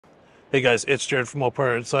Hey guys, it's Jared from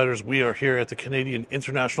Mopar Insiders. We are here at the Canadian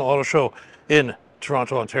International Autoshow in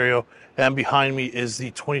Toronto, Ontario, and behind me is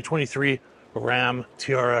the 2023 Ram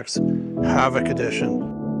TRX Havoc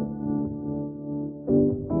Edition.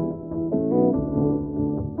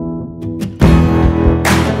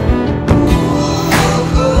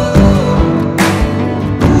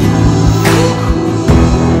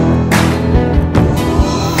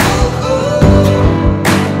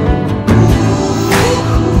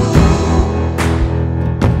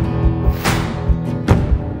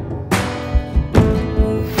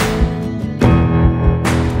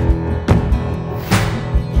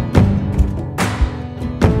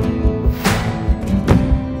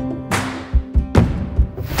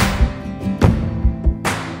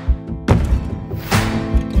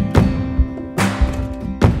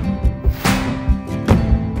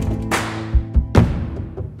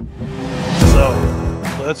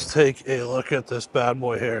 Let's take a look at this bad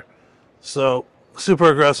boy here. So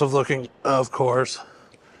super aggressive looking, of course,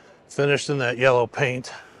 finished in that yellow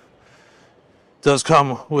paint. Does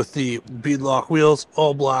come with the beadlock wheels,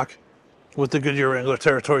 all black, with the Goodyear Wrangler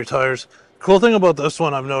Territory tires. Cool thing about this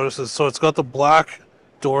one I've noticed is, so it's got the black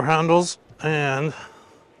door handles and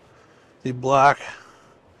the black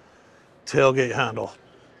tailgate handle.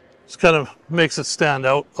 Just kind of makes it stand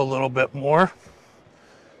out a little bit more.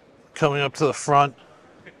 Coming up to the front,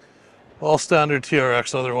 all standard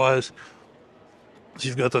TRX otherwise. So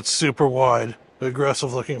you've got that super wide,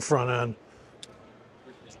 aggressive looking front end.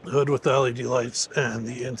 Hood with the LED lights and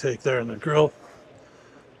the intake there in the grille.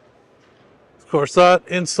 Of course, that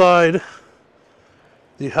inside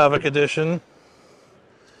the Havoc Edition,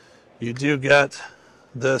 you do get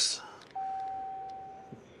this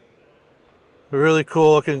really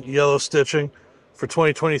cool looking yellow stitching. For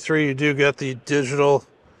 2023, you do get the digital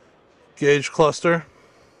gauge cluster.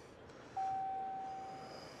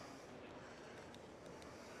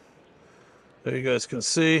 There you guys can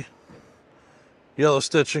see yellow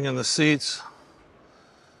stitching in the seats,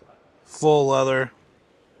 full leather.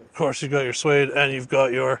 Of course, you've got your suede and you've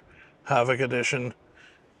got your Havoc Edition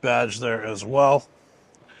badge there as well.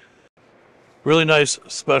 Really nice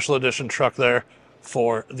special edition truck there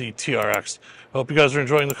for the TRX. I hope you guys are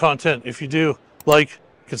enjoying the content. If you do,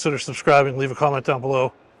 consider subscribing, leave a comment down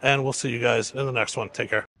below, and we'll see you guys in the next one.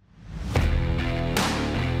 Take care.